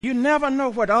You never know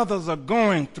what others are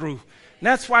going through.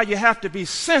 That's why you have to be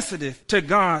sensitive to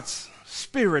God's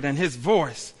Spirit and His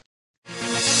voice.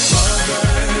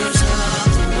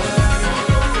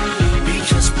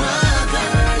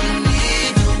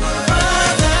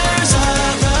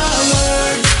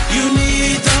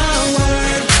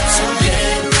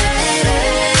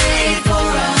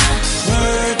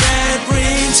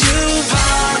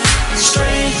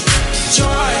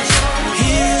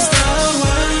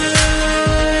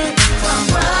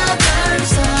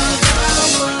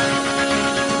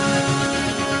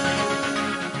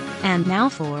 And now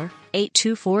for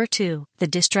 8242, The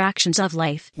Distractions of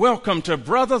Life. Welcome to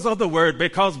Brothers of the Word,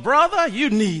 because, brother, you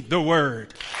need the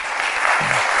Word.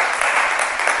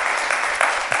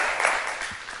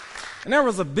 And there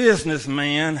was a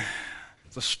businessman,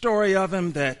 it's a story of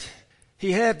him that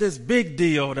he had this big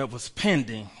deal that was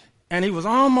pending. And he was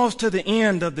almost to the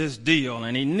end of this deal,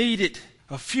 and he needed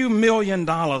a few $1 million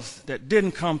that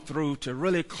didn't come through to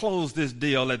really close this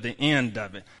deal at the end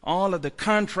of it. All of the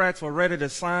contracts were ready to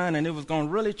sign, and it was going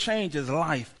to really change his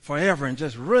life forever and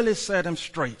just really set him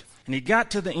straight. And he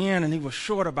got to the end, and he was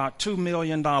short about $2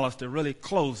 million to really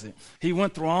close it. He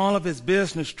went through all of his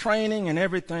business training and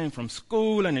everything from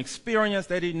school and experience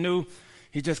that he knew.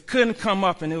 He just couldn't come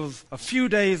up, and it was a few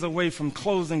days away from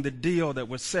closing the deal that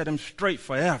would set him straight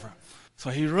forever. So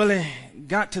he really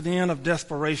got to the end of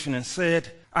desperation and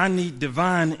said, I need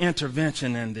divine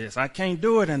intervention in this. I can't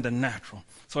do it in the natural.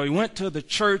 So he went to the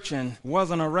church, and it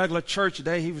wasn't a regular church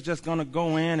day. He was just going to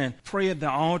go in and pray at the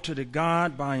altar to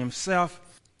God by himself.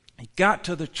 He got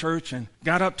to the church and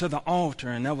got up to the altar,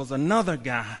 and there was another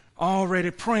guy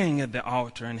already praying at the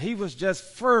altar, and he was just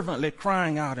fervently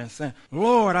crying out and saying,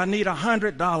 Lord, I need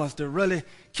 $100 to really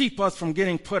keep us from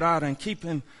getting put out and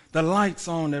keeping the lights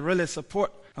on to really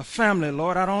support a family,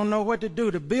 Lord. I don't know what to do.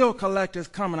 The bill collector's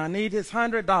coming. I need his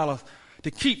 $100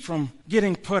 to keep from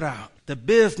getting put out. The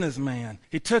businessman,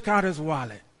 he took out his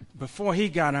wallet before he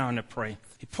got down to pray.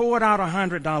 He pulled out a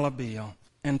 $100 bill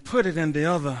and put it in the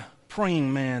other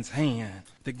praying man's hand.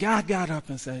 The guy got up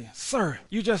and said, Sir,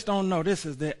 you just don't know. This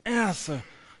is the answer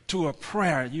to a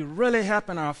prayer. You really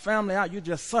helping our family out. You're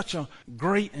just such a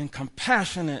great and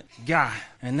compassionate guy.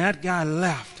 And that guy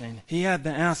left, and he had the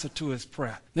answer to his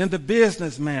prayer. Then the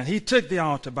businessman, he took the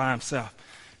altar by himself,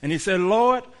 and he said,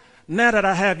 Lord, now that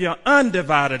I have your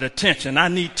undivided attention, I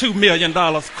need $2 million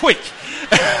quick.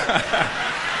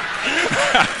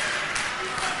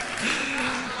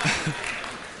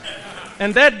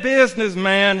 And that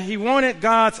businessman, he wanted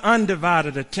God's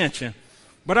undivided attention.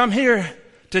 But I'm here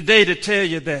today to tell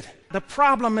you that the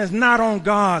problem is not on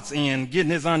God's end,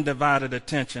 getting his undivided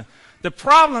attention. The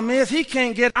problem is he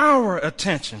can't get our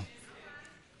attention.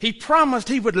 He promised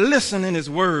he would listen in his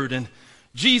word, and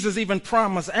Jesus even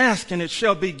promised, ask and it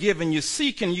shall be given you,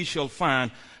 seek and you shall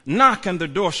find, knock and the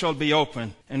door shall be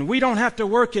open. And we don't have to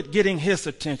work at getting his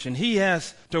attention. He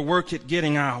has to work at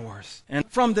getting ours. And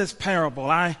from this parable,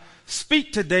 I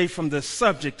speak today from the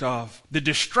subject of the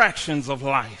distractions of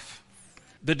life.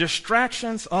 The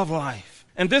distractions of life.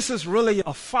 And this is really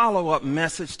a follow-up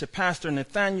message to Pastor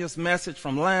Nathaniel's message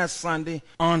from last Sunday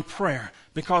on prayer.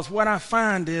 Because what I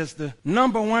find is the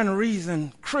number one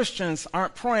reason Christians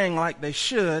aren't praying like they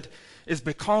should is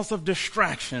because of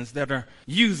distractions that are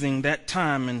using that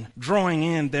time and drawing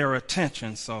in their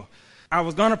attention. So I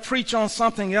was going to preach on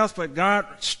something else, but God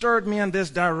stirred me in this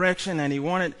direction, and he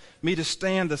wanted me to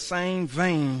stay in the same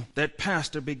vein that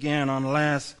Pastor began on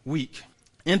last week.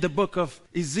 In the book of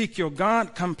Ezekiel,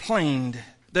 God complained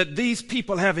that these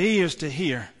people have ears to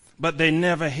hear, but they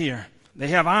never hear. They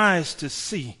have eyes to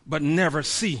see, but never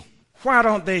see. Why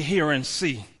don't they hear and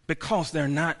see? Because they're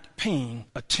not paying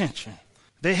attention.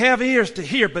 They have ears to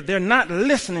hear, but they're not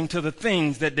listening to the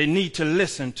things that they need to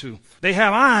listen to. They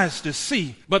have eyes to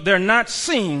see, but they're not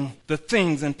seeing the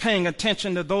things and paying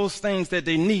attention to those things that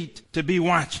they need to be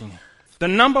watching. The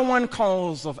number one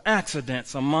cause of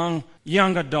accidents among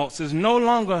young adults is no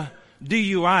longer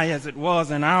DUI as it was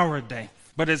in our day,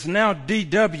 but it's now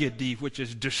DWD, which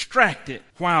is distracted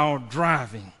while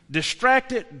driving.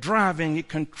 Distracted driving, it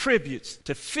contributes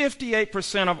to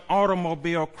 58% of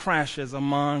automobile crashes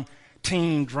among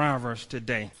teen drivers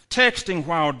today. Texting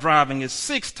while driving is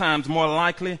 6 times more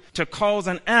likely to cause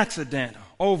an accident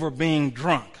over being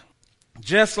drunk.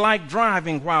 Just like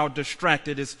driving while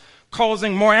distracted is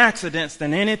causing more accidents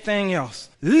than anything else.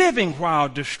 Living while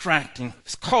distracting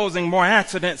is causing more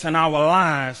accidents in our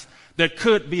lives that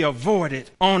could be avoided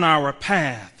on our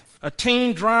path. A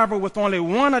teen driver with only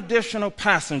one additional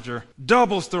passenger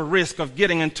doubles the risk of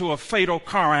getting into a fatal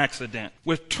car accident.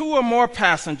 With 2 or more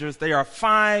passengers, they are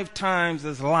 5 times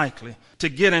as likely to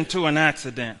get into an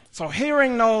accident. So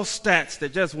hearing those stats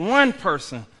that just one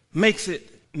person makes it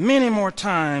many more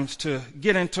times to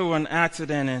get into an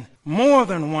accident and more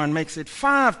than one makes it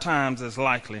 5 times as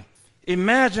likely.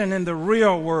 Imagine in the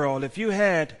real world if you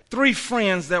had 3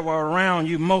 friends that were around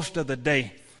you most of the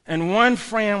day. And one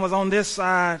friend was on this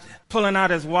side pulling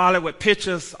out his wallet with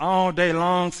pictures all day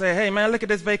long, say, hey, man, look at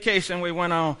this vacation we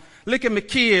went on. Look at my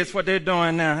kids, what they're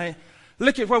doing now. Hey,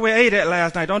 look at where we ate at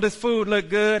last night. Don't this food look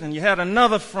good? And you had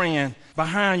another friend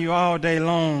behind you all day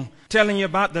long telling you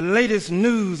about the latest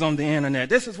news on the internet.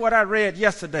 This is what I read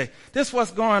yesterday. This is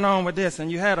what's going on with this. And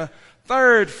you had a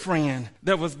third friend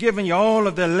that was giving you all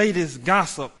of the latest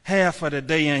gossip half of the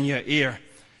day in your ear.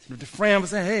 The friend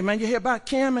was saying, hey, man, you hear about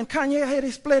Kim and Kanye? Hey,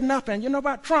 they splitting up. And you know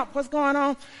about Trump? What's going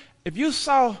on? If you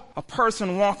saw a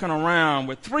person walking around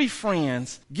with 3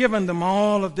 friends giving them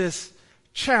all of this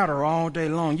chatter all day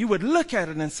long, you would look at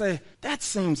it and say, that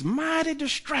seems mighty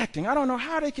distracting. I don't know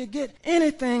how they could get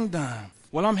anything done.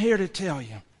 Well, I'm here to tell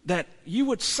you that you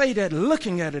would say that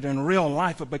looking at it in real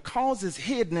life, but because it's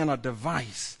hidden in a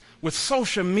device, with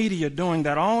social media doing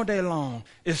that all day long,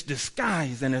 it's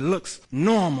disguised and it looks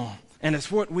normal. And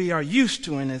it's what we are used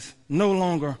to, and it's no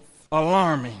longer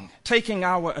alarming, taking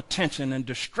our attention and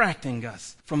distracting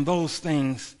us from those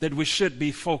things that we should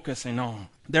be focusing on.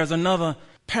 There's another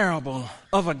parable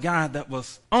of a guy that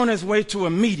was on his way to a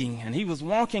meeting, and he was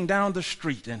walking down the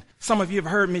street. And some of you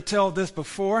have heard me tell this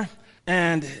before.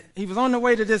 And he was on the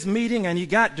way to this meeting, and he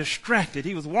got distracted.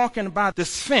 He was walking by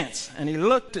this fence, and he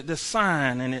looked at the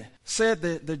sign, and it said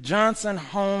the Johnson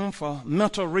Home for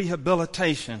Mental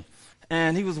Rehabilitation.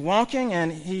 And he was walking,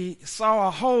 and he saw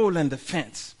a hole in the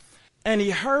fence. And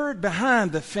he heard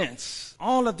behind the fence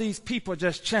all of these people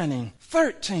just chanting,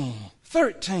 13,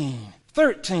 13,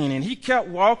 13. And he kept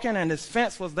walking, and his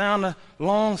fence was down the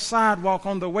long sidewalk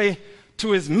on the way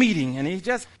to his meeting. And he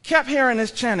just kept hearing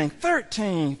this chanting,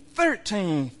 13,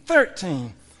 13,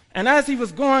 13. And as he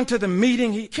was going to the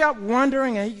meeting, he kept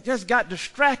wondering, and he just got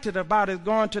distracted about his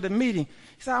going to the meeting.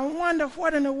 He said, I wonder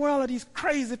what in the world are these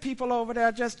crazy people over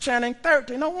there just chanting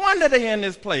 13. No wonder they're in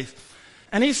this place.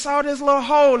 And he saw this little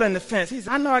hole in the fence. He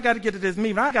said, I know I got to get to this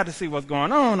meeting. I got to see what's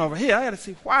going on over here. I got to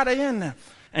see why they're in there.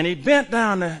 And he bent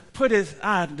down to put his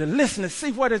eye to listen to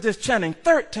see what is this chanting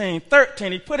 13,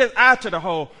 13. He put his eye to the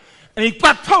hole, and he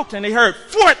got poked, and he heard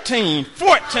 14,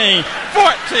 14,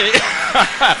 14.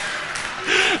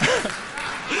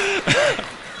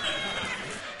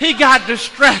 He got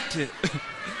distracted.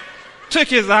 Took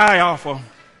his eye off of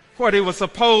what he was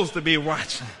supposed to be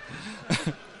watching.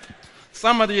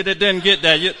 Some of you that didn't get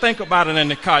that, you think about it in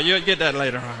the car. You'll get that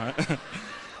later on.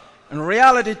 And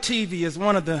reality TV is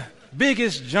one of the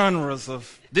biggest genres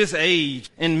of this age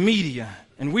in media.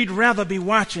 And we'd rather be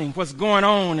watching what's going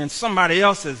on in somebody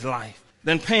else's life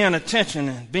than paying attention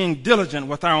and being diligent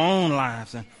with our own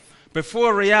lives. And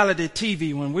before reality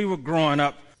TV, when we were growing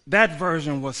up, that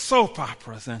version was soap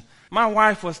operas. And my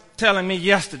wife was telling me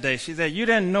yesterday, she said, you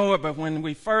didn't know it, but when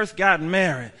we first got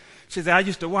married, she said, I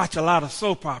used to watch a lot of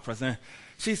soap operas. And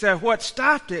she said, what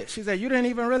stopped it? She said, you didn't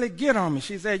even really get on me.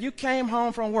 She said, you came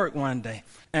home from work one day,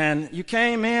 and you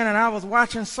came in, and I was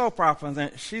watching soap operas.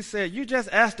 And she said, you just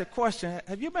asked the question,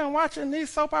 have you been watching these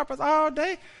soap operas all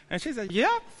day? And she said,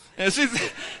 yeah. And she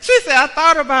said, I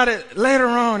thought about it later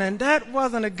on, and that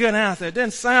wasn't a good answer. It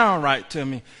didn't sound right to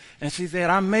me. And she said,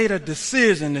 I made a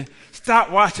decision to stop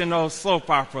watching those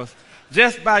soap operas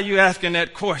just by you asking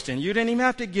that question. You didn't even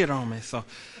have to get on me. So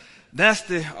that's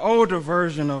the older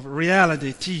version of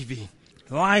reality TV.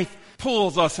 Life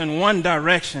pulls us in one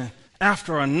direction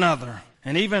after another.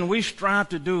 And even we strive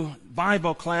to do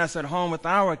Bible class at home with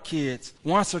our kids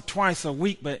once or twice a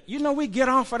week. But you know, we get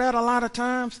off of that a lot of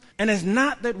times. And it's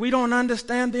not that we don't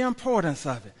understand the importance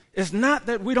of it. It's not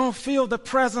that we don't feel the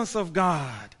presence of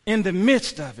God in the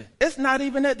midst of it. It's not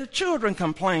even that the children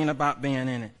complain about being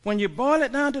in it. When you boil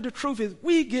it down to the truth, is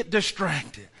we get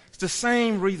distracted. It's the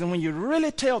same reason when you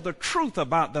really tell the truth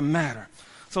about the matter.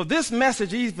 So this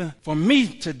message, even for me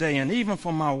today and even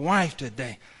for my wife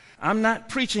today, I'm not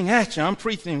preaching at you. I'm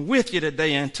preaching with you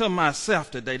today and to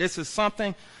myself today. This is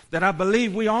something that I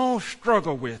believe we all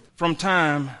struggle with from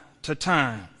time to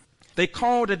time. They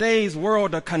call today's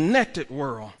world a connected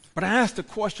world. But I ask the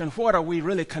question, what are we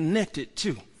really connected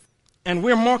to? And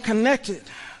we're more connected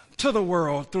to the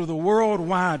world through the World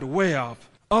Wide Web,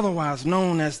 otherwise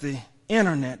known as the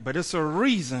internet. But it's a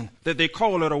reason that they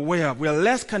call it a web. We're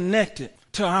less connected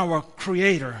to our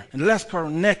Creator and less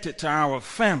connected to our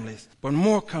families, but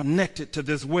more connected to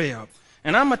this web.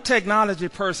 And I'm a technology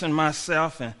person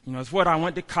myself, and it's what I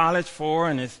went to college for,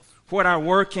 and it's what I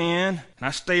work in, and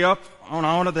I stay up on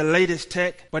all of the latest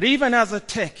tech. But even as a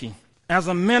techie, as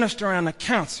a minister and a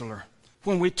counselor,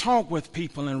 when we talk with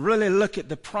people and really look at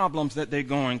the problems that they're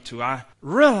going to, I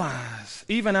realize,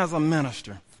 even as a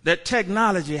minister, that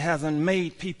technology hasn't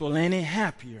made people any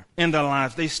happier in their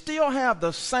lives. They still have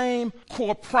the same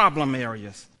core problem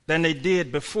areas than they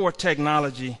did before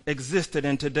technology existed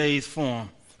in today's form.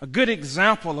 A good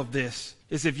example of this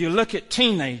is if you look at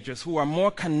teenagers who are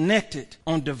more connected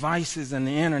on devices and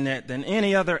the internet than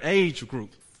any other age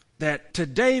group, that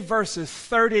today versus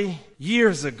 30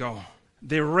 years ago,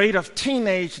 the rate of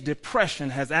teenage depression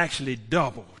has actually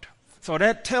doubled. So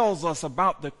that tells us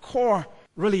about the core,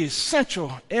 really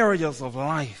essential areas of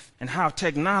life and how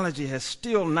technology has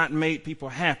still not made people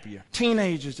happier.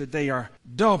 Teenagers today are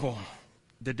double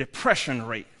the depression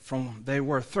rate from they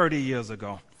were 30 years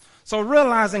ago. So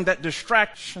realizing that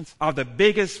distractions are the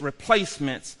biggest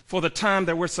replacements for the time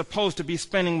that we're supposed to be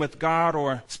spending with God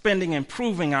or spending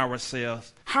improving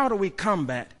ourselves, how do we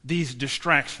combat these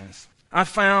distractions? I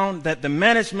found that the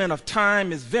management of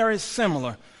time is very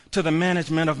similar to the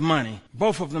management of money.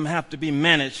 Both of them have to be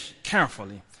managed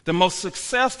carefully. The most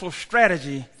successful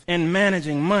strategy in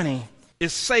managing money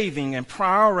is saving and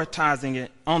prioritizing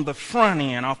it on the front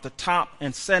end, off the top,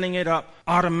 and setting it up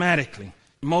automatically.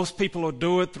 Most people will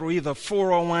do it through either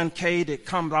 401k that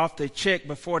comes off their check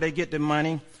before they get the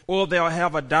money, or they'll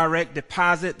have a direct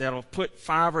deposit that'll put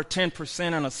 5 or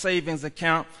 10% in a savings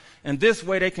account. And this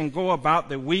way they can go about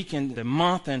the week and the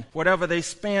month, and whatever they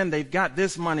spend, they've got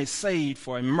this money saved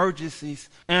for emergencies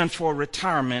and for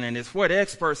retirement. And it's what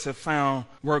experts have found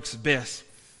works best.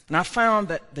 And I found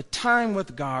that the time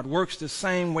with God works the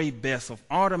same way best, of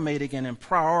automating it and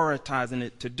prioritizing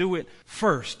it to do it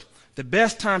first. The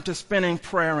best time to spend in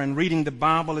prayer and reading the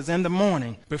Bible is in the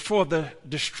morning before the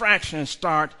distractions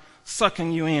start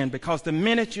sucking you in, because the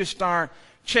minute you start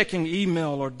checking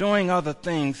email or doing other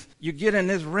things, you get in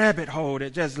this rabbit hole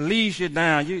that just leads you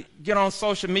down. You get on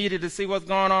social media to see what's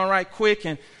going on right quick,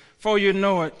 and before you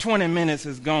know it, 20 minutes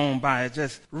is gone by. It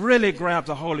just really grabs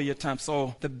a hold of your time.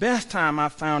 So the best time I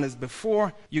found is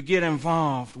before you get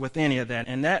involved with any of that.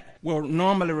 And that will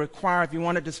normally require, if you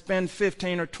wanted to spend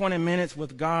 15 or 20 minutes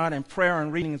with God in prayer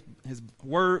and reading His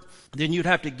Word, then you'd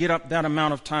have to get up that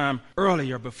amount of time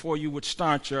earlier before you would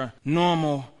start your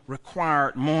normal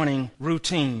required morning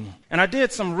routine. And I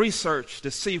did some research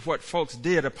to see what folks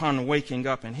did upon waking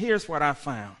up, and here's what I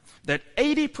found. That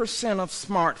 80% of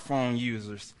smartphone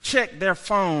users check their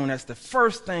phone as the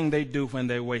first thing they do when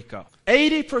they wake up.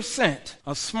 80%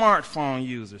 of smartphone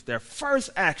users, their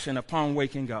first action upon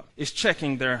waking up is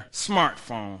checking their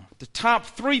smartphone. The top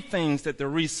 3 things that the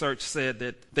research said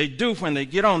that they do when they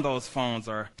get on those phones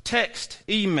are text,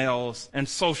 emails, and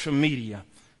social media.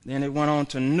 Then it went on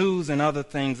to news and other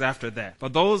things after that.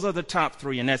 But those are the top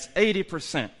 3, and that's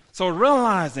 80%. So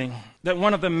realizing that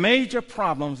one of the major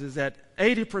problems is that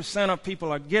 80% of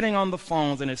people are getting on the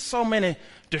phones, and there's so many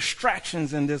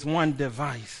distractions in this one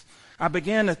device, I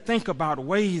began to think about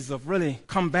ways of really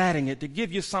combating it, to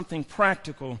give you something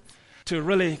practical to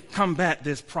really combat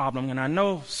this problem. And I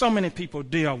know so many people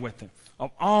deal with it,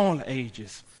 of all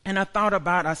ages. And I thought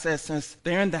about, I said, since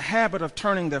they're in the habit of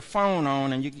turning their phone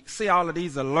on, and you see all of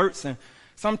these alerts, and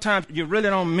sometimes you really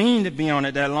don't mean to be on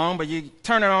it that long, but you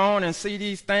turn it on and see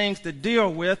these things to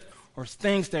deal with, or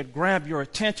things that grab your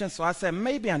attention. So I said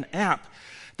maybe an app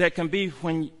that can be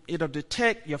when it'll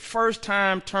detect your first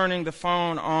time turning the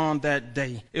phone on that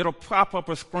day. It'll pop up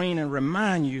a screen and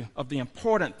remind you of the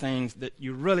important things that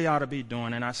you really ought to be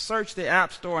doing. And I searched the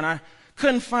App Store and I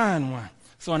couldn't find one.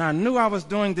 So and I knew I was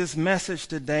doing this message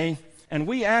today, and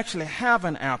we actually have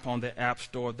an app on the App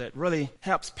Store that really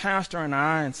helps Pastor and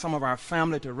I and some of our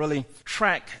family to really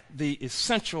track the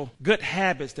essential good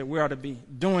habits that we ought to be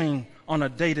doing on a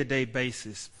day-to-day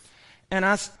basis. And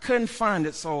I couldn't find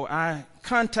it, so I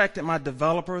contacted my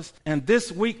developers, and this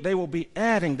week they will be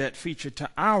adding that feature to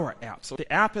our app. So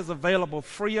the app is available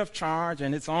free of charge,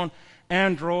 and it's on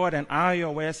Android and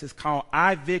iOS. It's called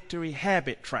iVictory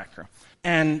Habit Tracker.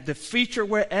 And the feature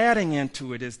we're adding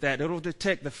into it is that it'll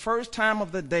detect the first time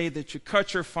of the day that you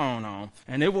cut your phone on,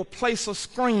 and it will place a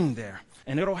screen there,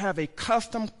 and it'll have a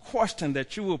custom question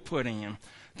that you will put in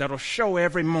that'll show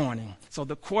every morning. So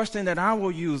the question that I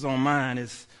will use on mine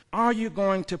is, are you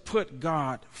going to put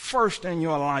God first in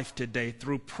your life today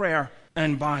through prayer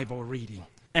and Bible reading?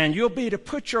 And you'll be to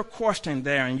put your question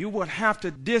there, and you will have to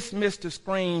dismiss the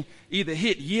screen, either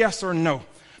hit yes or no.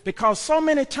 Because so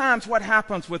many times what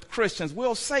happens with Christians,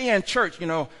 we'll say in church,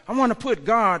 I want to put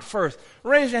God first.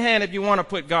 Raise your hand if you want to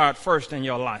put God first in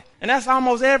your life. And that's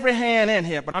almost every hand in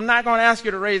here. But I'm not going to ask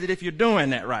you to raise it if you're doing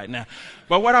that right now.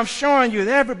 But what I'm showing you is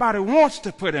everybody wants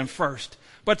to put him first.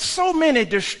 But so many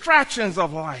distractions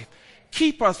of life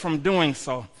keep us from doing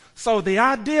so. So the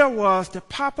idea was to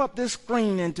pop up this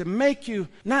screen and to make you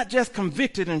not just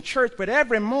convicted in church, but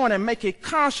every morning make a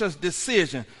conscious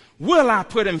decision. Will I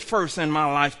put him first in my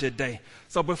life today?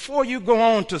 So before you go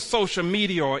on to social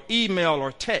media or email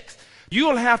or text,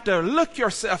 you'll have to look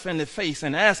yourself in the face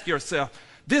and ask yourself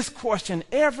this question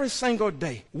every single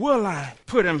day. Will I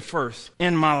put him first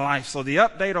in my life? So the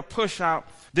update will push out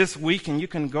this week, and you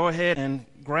can go ahead and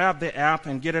grab the app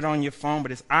and get it on your phone.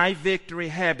 But it's iVictory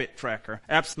Habit Tracker,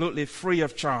 absolutely free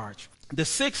of charge. The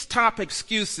 6 top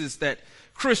excuses that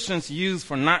Christians use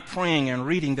for not praying and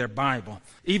reading their Bible,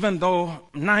 even though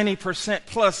 90%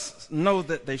 plus know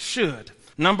that they should.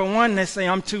 Number 1, they say,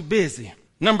 I'm too busy.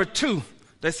 Number 2,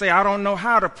 they say, I don't know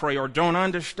how to pray or don't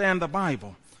understand the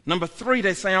Bible. Number 3,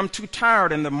 they say, I'm too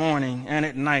tired in the morning and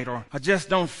at night, or I just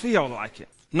don't feel like it.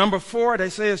 Number 4, they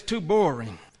say it's too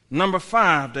boring. Number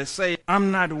 5, they say,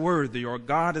 I'm not worthy, or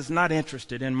God is not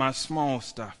interested in my small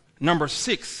stuff. Number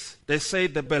 6, they say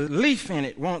the belief in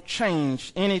it won't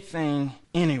change anything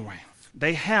anyway.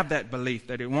 They have that belief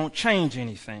that it won't change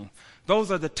anything.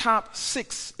 Those are the top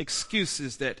 6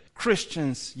 excuses that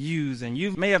Christians use, and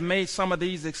you may have made some of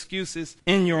these excuses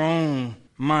in your own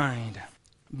mind.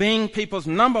 Being people's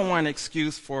number 1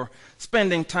 excuse for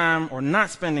spending time or not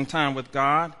spending time with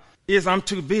God is, I'm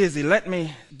too busy. Let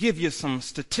me give you some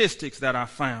statistics that I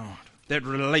found that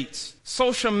relates.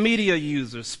 Social media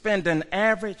users spend an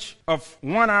average of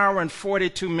 1 hour and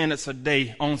 42 minutes a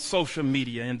day on social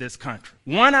media in this country.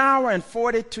 1 hour and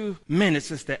 42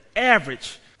 minutes is the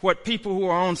average what people who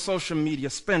are on social media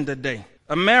spend a day.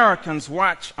 Americans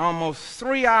watch almost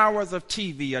 3 hours of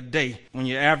TV a day when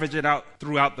you average it out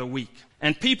throughout the week.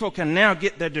 And people can now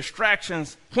get their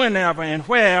distractions whenever and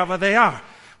wherever they are.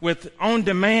 With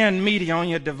on-demand media on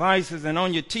your devices and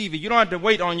on your TV, you don't have to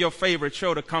wait on your favorite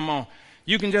show to come on.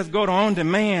 You can just go to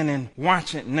on-demand and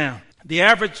watch it now. The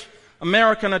average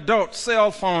American adult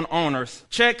cell phone owners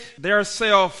check their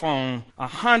cell phone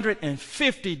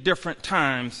 150 different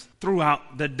times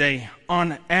throughout the day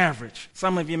on average.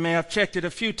 Some of you may have checked it a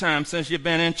few times since you've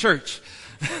been in church.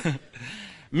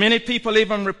 Many people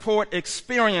even report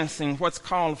experiencing what's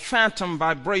called phantom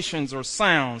vibrations or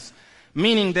sounds,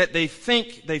 meaning that they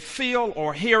think they feel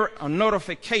or hear a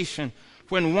notification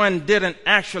when one didn't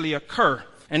actually occur.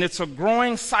 And it's a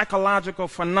growing psychological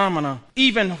phenomenon.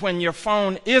 Even when your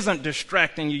phone isn't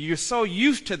distracting you, you're so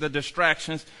used to the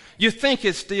distractions, you think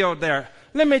it's still there.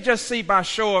 Let me just see by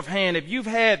show of hand if you've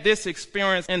had this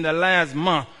experience in the last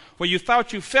month where you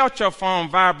thought you felt your phone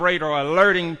vibrate or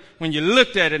alerting when you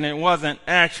looked at it and it wasn't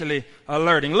actually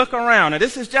alerting. Look around. Now,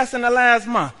 this is just in the last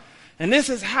month. And this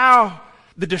is how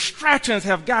the distractions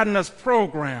have gotten us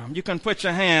programmed. You can put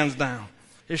your hands down.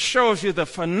 It shows you the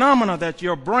phenomena that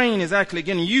your brain is actually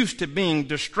getting used to being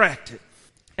distracted.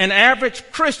 An average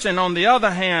Christian, on the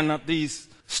other hand of these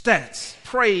stats,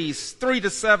 prays 3 to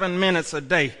 7 minutes a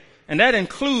day. And that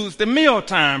includes the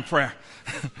mealtime prayer.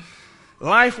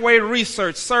 Lifeway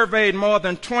Research surveyed more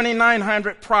than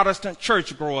 2,900 Protestant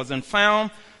churchgoers and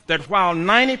found that while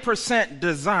 90%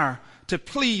 desire to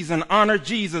please and honor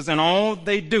Jesus in all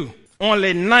they do,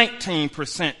 only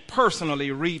 19%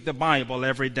 personally read the Bible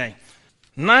every day.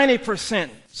 90%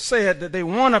 said that they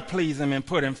want to please him and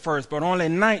put him first, but only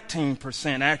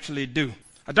 19% actually do.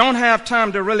 I don't have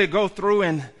time to really go through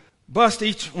and bust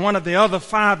each one of the other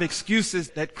 5 excuses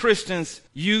that Christians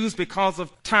use because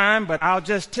of time, but I'll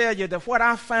just tell you that what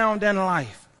I found in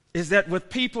life is that with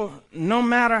people, no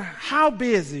matter how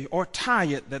busy or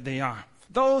tired that they are,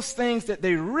 those things that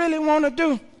they really want to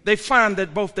do, they find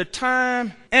that both the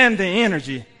time and the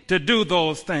energy to do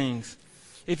those things.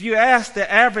 If you ask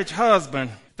the average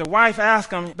husband, the wife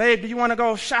asks him, babe, do you want to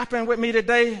go shopping with me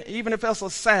today? Even if it's a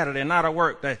Saturday, not a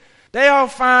work day. They all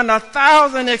find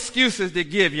 1,000 excuses to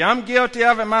give you. I'm guilty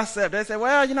of it myself. They say,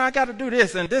 well, I got to do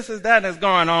this and this is that that's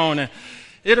going on. And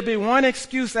it'll be one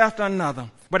excuse after another.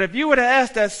 But if you were to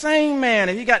ask that same man,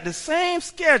 if he got the same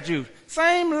schedule,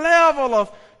 same level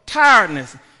of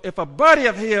tiredness, if a buddy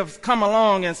of his come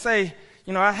along and say,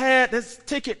 I had this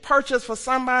ticket purchased for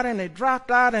somebody and they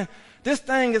dropped out and this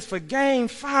thing is for game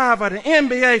 5 of the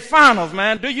NBA Finals,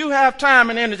 man. Do you have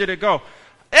time and energy to go?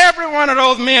 Every one of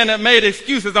those men that made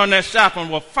excuses on that shopping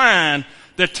will find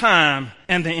the time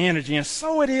and the energy. And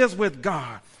so it is with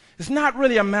God. It's not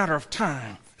really a matter of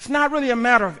time. It's not really a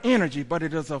matter of energy, but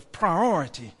it is of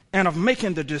priority and of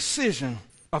making the decision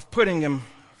of putting him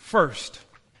first.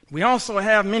 We also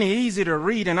have many easy to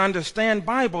read and understand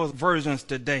Bible versions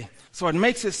today. So it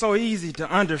makes it so easy to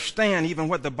understand even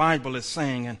what the Bible is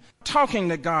saying. And talking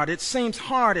to God, it seems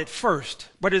hard at first,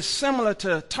 but it's similar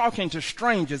to talking to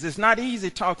strangers. It's not easy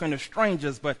talking to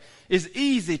strangers, but it's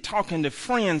easy talking to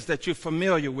friends that you're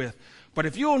familiar with. But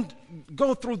if you'll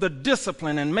go through the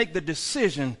discipline and make the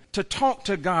decision to talk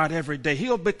to God every day,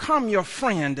 He'll become your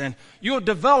friend and you'll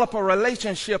develop a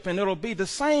relationship, and it'll be the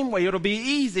same way. It'll be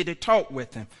easy to talk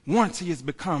with Him once He has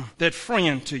become that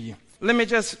friend to you. Let me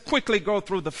just quickly go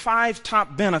through the 5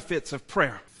 top benefits of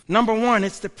prayer. Number 1,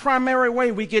 it's the primary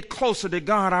way we get closer to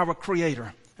God, our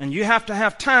Creator. And you have to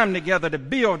have time together to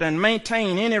build and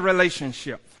maintain any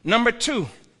relationship. Number 2,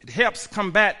 it helps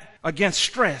combat against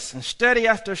stress. And study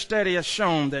after study has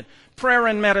shown that prayer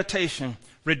and meditation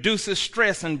reduces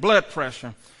stress and blood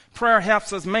pressure. Prayer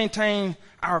helps us maintain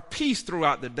our peace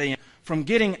throughout the day from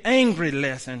getting angry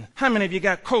less. And how many of you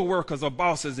got co-workers or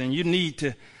bosses and you need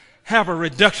to have a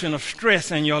reduction of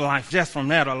stress in your life just from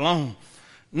that alone?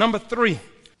 Number 3,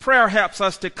 prayer helps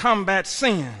us to combat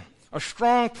sin. A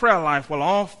strong prayer life will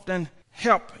often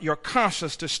help your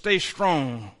conscience to stay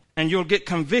strong, and you'll get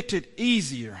convicted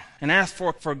easier and ask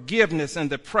for forgiveness in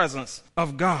the presence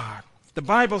of God. The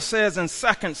Bible says in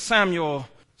 2 Samuel,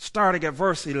 starting at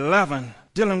verse 11,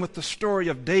 dealing with the story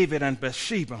of David and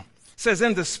Bathsheba, says,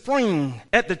 in the spring,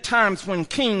 at the times when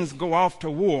kings go off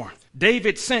to war,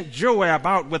 David sent Joab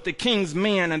out with the king's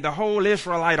men and the whole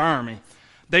Israelite army.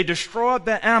 They destroyed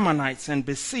the Ammonites and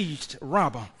besieged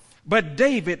Rabbah. But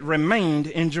David remained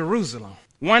in Jerusalem.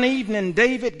 One evening,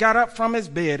 David got up from his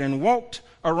bed and walked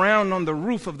around on the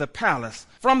roof of the palace.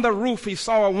 From the roof, he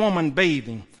saw a woman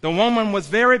bathing. The woman was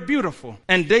very beautiful,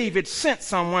 and David sent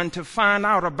someone to find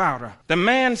out about her. The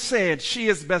man said, she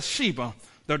is Bathsheba,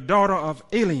 the daughter of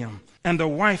Eliam, and the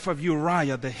wife of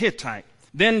Uriah the Hittite.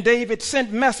 Then David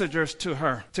sent messengers to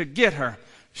her to get her.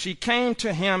 She came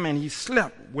to him, and he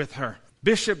slept with her.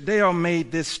 Bishop Dale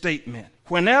made this statement: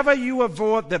 whenever you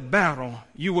avoid the battle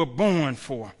you were born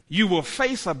for, you will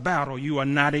face a battle you are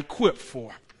not equipped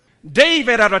for.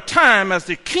 David, at a time as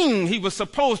the king, he was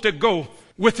supposed to go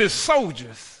with his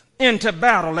soldiers into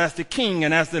battle as the king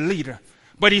and as the leader.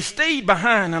 But he stayed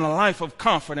behind in a life of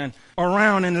comfort and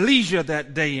around in leisure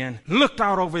that day, and looked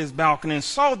out over his balcony and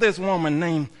saw this woman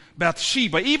named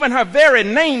Bathsheba. Even her very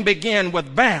name began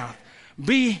with Bath,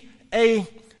 B-A-T-H.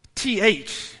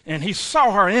 And he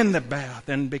saw her in the bath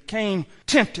and became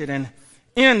tempted and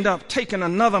ended up taking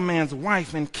another man's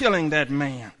wife and killing that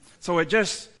man. So it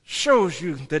just shows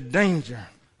you the danger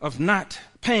of not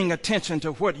paying attention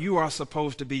to what you are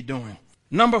supposed to be doing.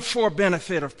 Number 4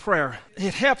 benefit of prayer: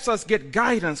 it helps us get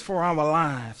guidance for our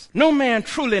lives. No man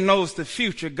truly knows the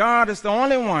future. God is the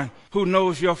only one who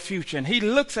knows your future. And He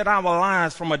looks at our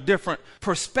lives from a different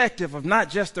perspective of not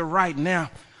just the right now,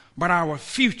 but our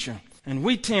future. And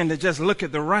we tend to just look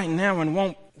at the right now and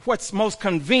want what's most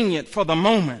convenient for the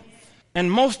moment.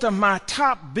 And most of my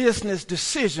top business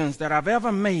decisions that I've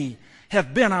ever made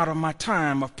have been out of my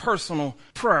time of personal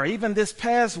prayer. Even this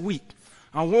past week,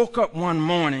 I woke up one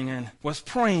morning and was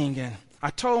praying, and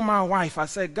I told my wife, I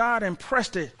said, God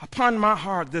impressed it upon my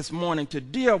heart this morning to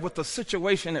deal with a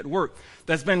situation at work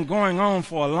that's been going on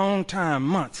for a long time,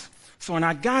 months. So when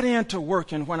I got into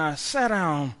work and when I sat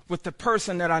down with the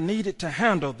person that I needed to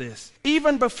handle this,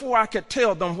 even before I could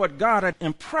tell them what God had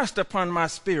impressed upon my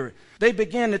spirit, they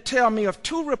began to tell me of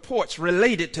 2 reports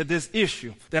related to this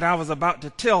issue that I was about to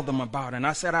tell them about. And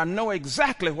I said, I know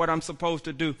exactly what I'm supposed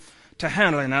to do to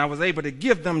handle it. And I was able to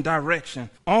give them direction,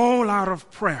 all out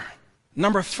of prayer.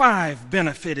 Number 5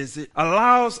 benefit is it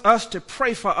allows us to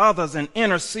pray for others and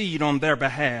intercede on their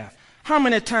behalf. How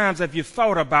many times have you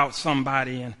thought about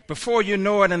somebody and before you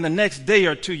know it, in the next day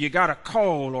or two, you got a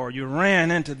call or you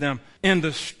ran into them in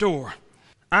the store?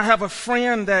 I have a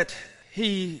friend that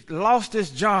he lost his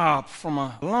job from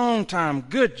a long time,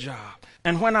 good job.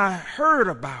 And when I heard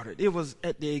about it, it was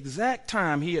at the exact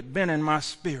time he had been in my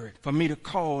spirit for me to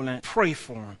call and pray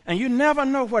for him. And you never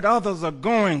know what others are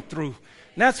going through.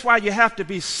 That's why you have to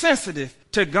be sensitive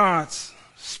to God's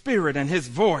spirit and His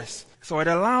voice. So it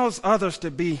allows others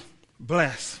to be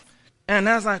blessed. And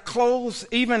as I close,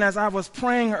 even as I was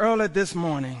praying early this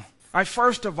morning, I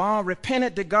first of all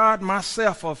repented to God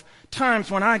myself of times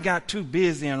when I got too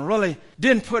busy and really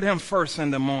didn't put Him first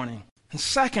in the morning. And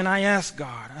second, I asked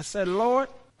God, I said, Lord,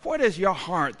 what is your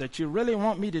heart that you really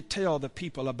want me to tell the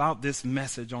people about this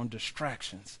message on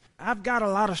distractions? I've got a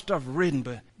lot of stuff written,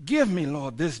 but give me,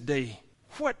 Lord, this day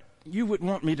what you would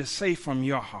want me to say from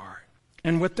your heart.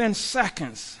 And within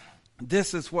seconds,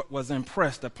 this is what was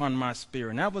impressed upon my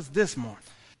spirit. And that was this morning.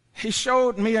 He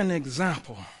showed me an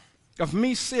example of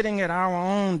me sitting at our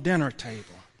own dinner table.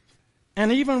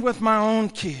 And even with my own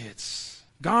kids,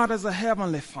 God as a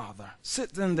heavenly Father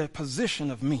sits in the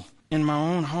position of me in my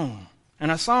own home.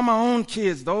 And I saw my own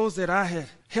kids, those that I had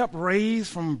helped raise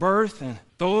from birth, and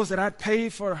those that I'd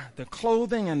paid for their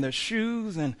clothing and their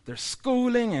shoes and their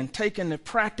schooling and taken the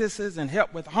practices and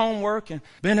helped with homework and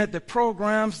been at the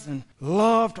programs and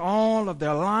loved all of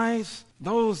their lives.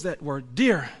 Those that were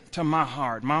dear to my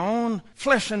heart, my own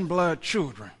flesh and blood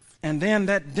children. And then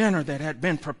that dinner that had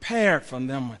been prepared for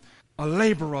them with a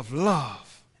labor of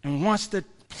love. And once the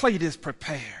plate is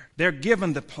prepared, they're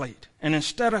given the plate. And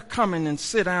instead of coming and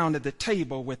sit down at the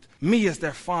table with me as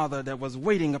their father that was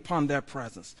waiting upon their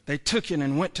presence, they took it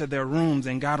and went to their rooms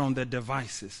and got on their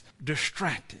devices,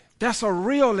 distracted. That's a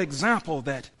real example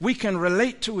that we can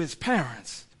relate to as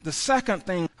parents. The second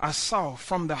thing I saw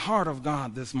from the heart of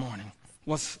God this morning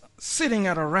was sitting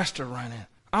at a restaurant and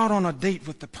out on a date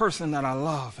with the person that I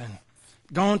love, and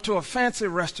gone to a fancy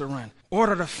restaurant,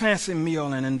 ordered a fancy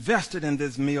meal and invested in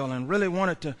this meal and really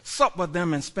wanted to sup with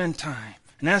them and spend time.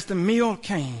 And as the meal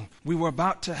came, we were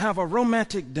about to have a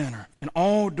romantic dinner. And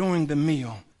all during the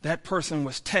meal, that person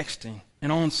was texting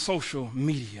and on social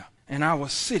media. And I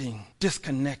was sitting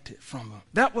disconnected from him.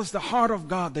 That was the heart of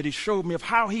God that he showed me of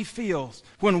how he feels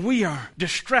when we are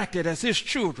distracted as his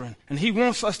children. And he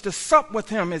wants us to sup with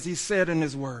him, as he said in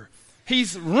his word.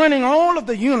 He's running all of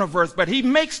the universe, but he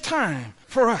makes time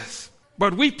for us.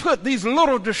 But we put these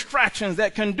little distractions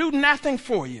that can do nothing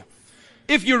for you.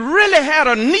 If you really had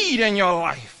a need in your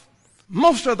life,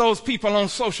 most of those people on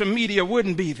social media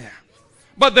wouldn't be there.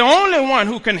 But the only one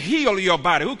who can heal your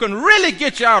body, who can really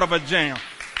get you out of a jam,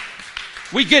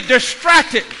 we get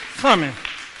distracted from him.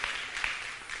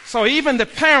 So even the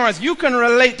parents, you can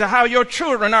relate to how your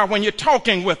children are when you're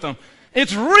talking with them.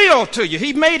 It's real to you.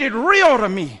 He made it real to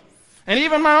me. And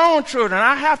even my own children,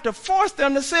 I have to force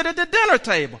them to sit at the dinner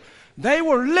table. They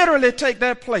will literally take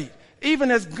that plate,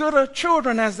 even as good a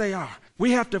children as they are.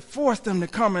 We have to force them to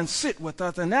come and sit with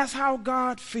us, and that's how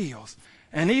God feels.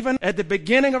 And even at the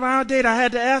beginning of our date, I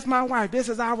had to ask my wife, this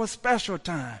is our special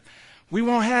time. We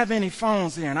won't have any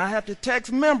phones here, and I have to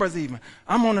text members even.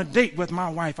 I'm on a date with my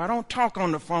wife. I don't talk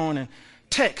on the phone and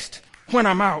text when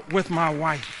I'm out with my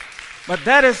wife. But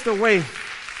that is the way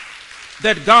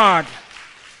that God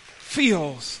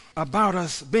feels about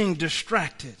us being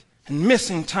distracted and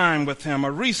missing time with him.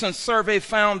 A recent survey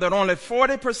found that only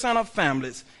 40% of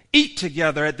families eat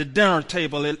together at the dinner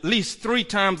table at least 3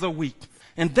 times a week.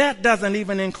 And that doesn't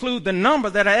even include the number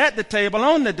that are at the table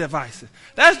on the devices.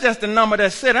 That's just the number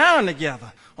that sit down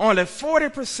together. Only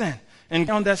 40%. And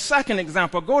on that second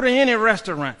example, go to any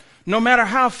restaurant, no matter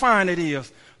how fine it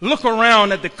is, look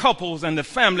around at the couples and the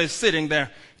families sitting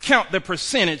there, count the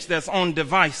percentage that's on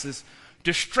devices,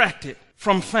 distracted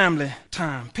from family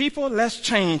time. People, let's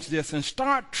change this and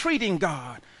start treating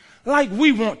God like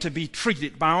we want to be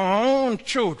treated by our own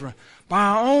children, by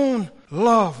our own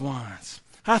loved ones.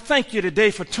 I thank you today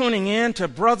for tuning in to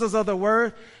Brothers of the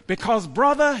Word, because,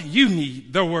 brother, you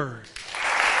need the Word.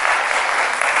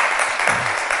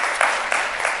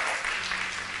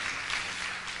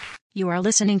 You are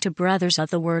listening to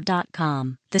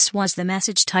brothersoftheword.com. This was the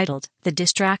message titled, The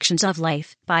Distractions of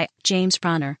Life, by James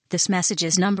Bronner. This message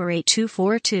is number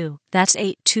 8242. That's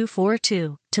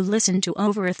 8242. To listen to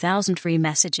over 1,000 free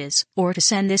messages, or to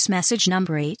send this message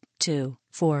number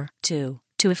 8242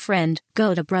 to a friend,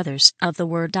 go to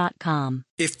brothersoftheword.com.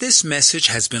 If this message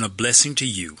has been a blessing to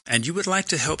you and you would like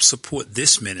to help support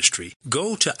this ministry,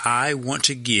 go to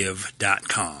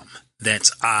iwanttogive.com.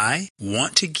 That's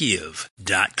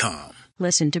iwanttogive.com.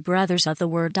 Listen to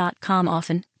brothersoftheword.com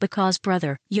often, because,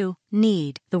 brother, you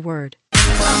need the Word.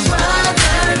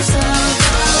 Brothers of